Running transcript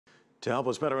To help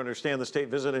us better understand the state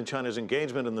visit and China's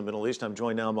engagement in the Middle East, I'm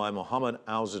joined now by Mohammed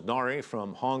Al-Sudairi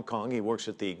from Hong Kong. He works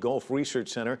at the Gulf Research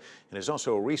Center and is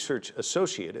also a research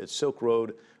associate at Silk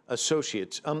Road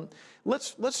Associates.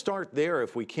 Let's start there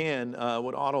if we can.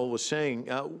 What Otto was saying,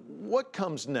 what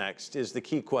comes next is the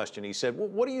key question. He said, well,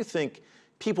 what do you think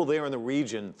people there in the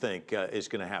region think is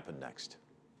going to happen next?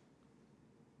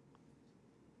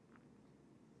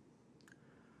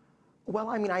 Well,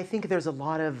 I mean, I think there's a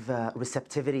lot of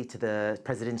receptivity to the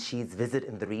President Xi's visit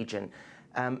in the region.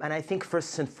 And I think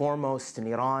first and foremost in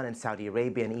Iran and Saudi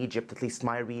Arabia and Egypt, at least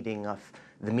my reading of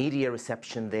the media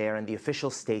reception there and the official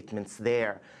statements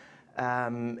there,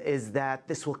 is that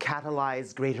this will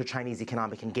catalyze greater Chinese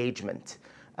economic engagement.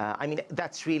 I mean,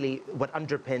 that's really what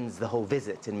underpins the whole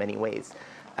visit in many ways.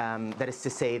 That is to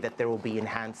say that there will be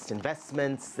enhanced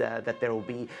investments, that there will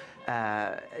be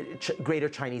greater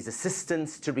Chinese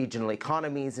assistance to regional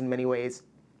economies in many ways.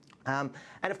 And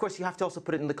of course, you have to also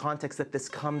put it in the context that this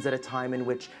comes at a time in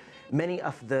which many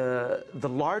of the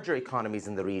larger economies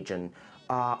in the region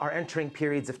are entering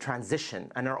periods of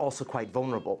transition and are also quite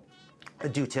vulnerable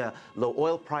due to low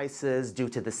oil prices, due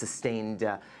to the sustained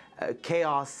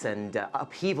chaos and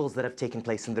upheavals that have taken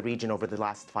place in the region over the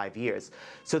last 5 years.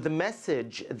 So the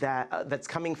message that's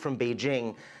coming from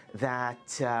Beijing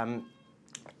that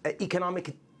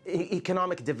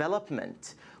economic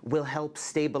development will help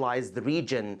stabilize the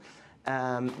region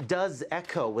does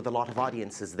echo with a lot of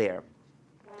audiences there.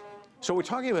 So we're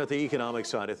talking about the economic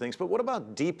side of things, but what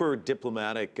about deeper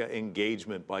diplomatic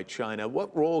engagement by China?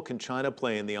 What role can China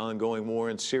play in the ongoing war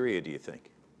in Syria, do you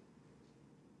think?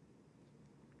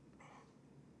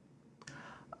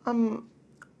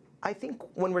 I think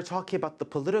when we're talking about the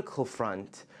political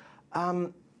front,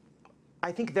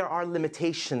 I think there are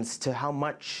limitations to how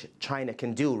much China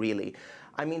can do, really.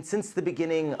 I mean, since the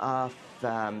beginning of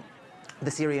the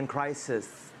Syrian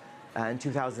crisis in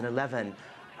 2011,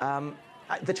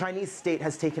 the Chinese state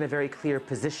has taken a very clear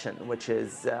position, which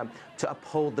is to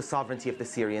uphold the sovereignty of the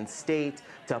Syrian state,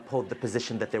 to uphold the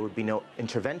position that there would be no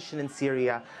intervention in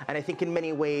Syria. And I think in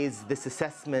many ways this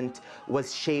assessment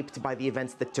was shaped by the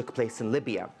events that took place in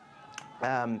Libya,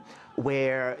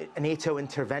 where a NATO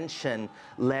intervention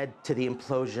led to the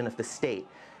implosion of the state.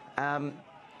 And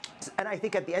I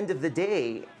think at the end of the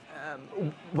day,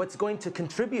 what's going to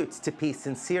contribute to peace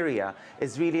in Syria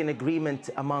is really an agreement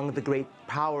among the great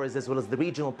powers as well as the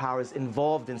regional powers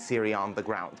involved in Syria on the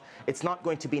ground. It's not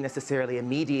going to be necessarily a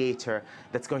mediator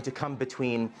that's going to come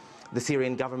between the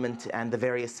Syrian government and the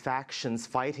various factions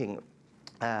fighting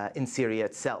in Syria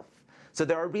itself. So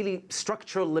there are really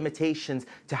structural limitations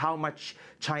to how much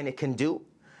China can do.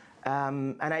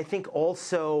 And I think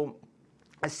also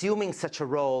assuming such a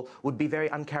role would be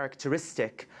very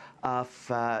uncharacteristic of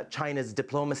China's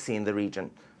diplomacy in the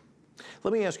region.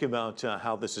 Let me ask you about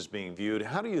how this is being viewed.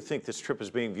 How do you think this trip is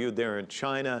being viewed there in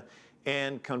China?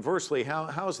 And conversely,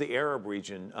 how is the Arab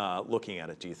region looking at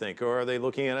it, do you think? Or are they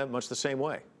looking at it much the same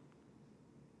way?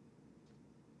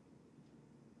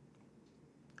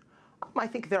 I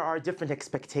think there are different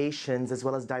expectations as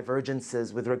well as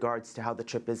divergences with regards to how the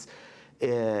trip is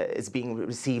being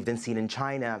received and seen in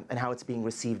China and how it's being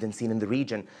received and seen in the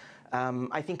region.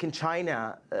 I think in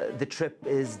China, the trip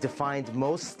is defined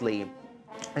mostly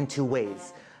in two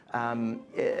ways. In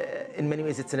many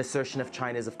ways, it's an assertion of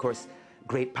China's, of course,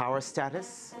 great power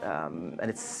status and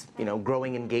its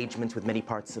growing engagement with many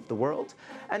parts of the world.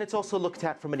 And it's also looked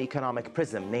at from an economic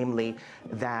prism, namely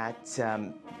that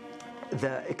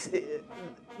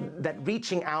that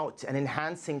reaching out and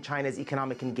enhancing China's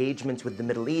economic engagement with the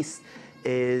Middle East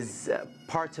is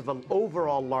part of an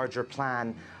overall larger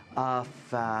plan of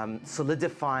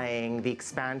solidifying the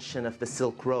expansion of the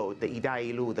Silk Road, the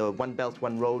Idailu, the One Belt,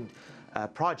 One Road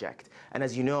project. And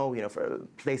as you know, for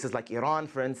places like Iran,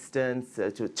 for instance,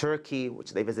 to Turkey,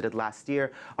 which they visited last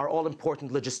year, are all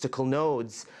important logistical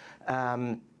nodes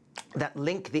that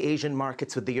link the Asian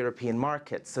markets with the European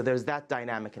markets. So there's that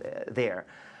dynamic there.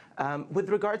 With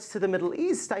regards to the Middle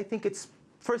East, I think it's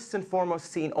first and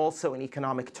foremost seen also in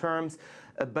economic terms,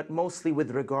 but mostly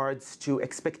with regards to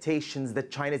expectations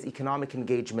that China's economic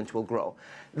engagement will grow.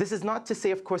 This is not to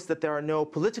say, of course, that there are no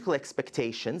political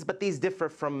expectations, but these differ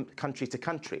from country to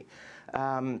country.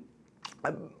 But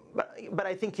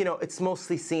I think, it's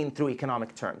mostly seen through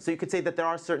economic terms. So you could say that there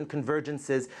are certain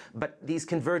convergences, but these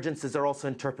convergences are also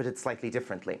interpreted slightly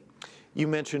differently. You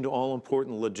mentioned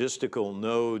all-important logistical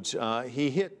nodes. He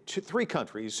hit three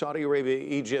countries, Saudi Arabia,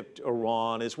 Egypt,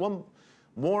 Iran. Is one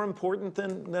more important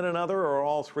than another, or are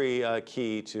all three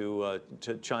key to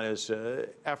China's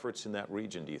efforts in that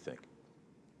region, do you think?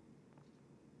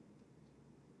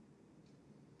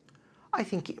 I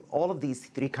think all of these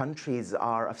three countries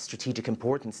are of strategic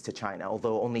importance to China,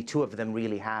 although only two of them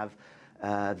really have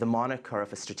the moniker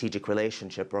of a strategic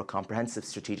relationship, or a comprehensive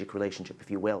strategic relationship, if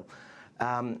you will.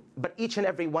 But each and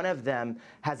every one of them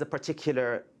has a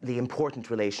particularly important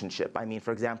relationship. I mean,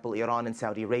 for example, Iran and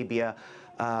Saudi Arabia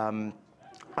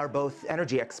are both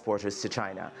energy exporters to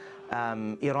China.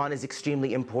 Iran is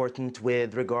extremely important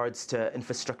with regards to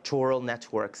infrastructural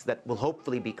networks that will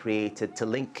hopefully be created to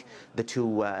link the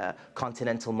two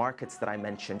continental markets that I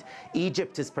mentioned.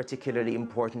 Egypt is particularly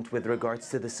important with regards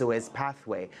to the Suez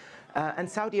pathway. And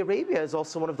Saudi Arabia is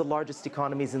also one of the largest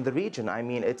economies in the region. I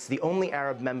mean, it's the only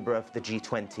Arab member of the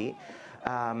G20.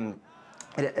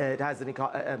 It has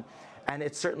and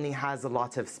it certainly has a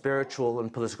lot of spiritual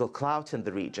and political clout in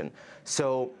the region.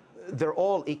 So they're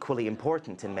all equally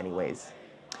important in many ways.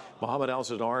 Mohammed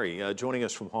Al-Sudairi joining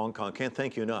us from Hong Kong. Can't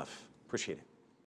thank you enough. Appreciate it.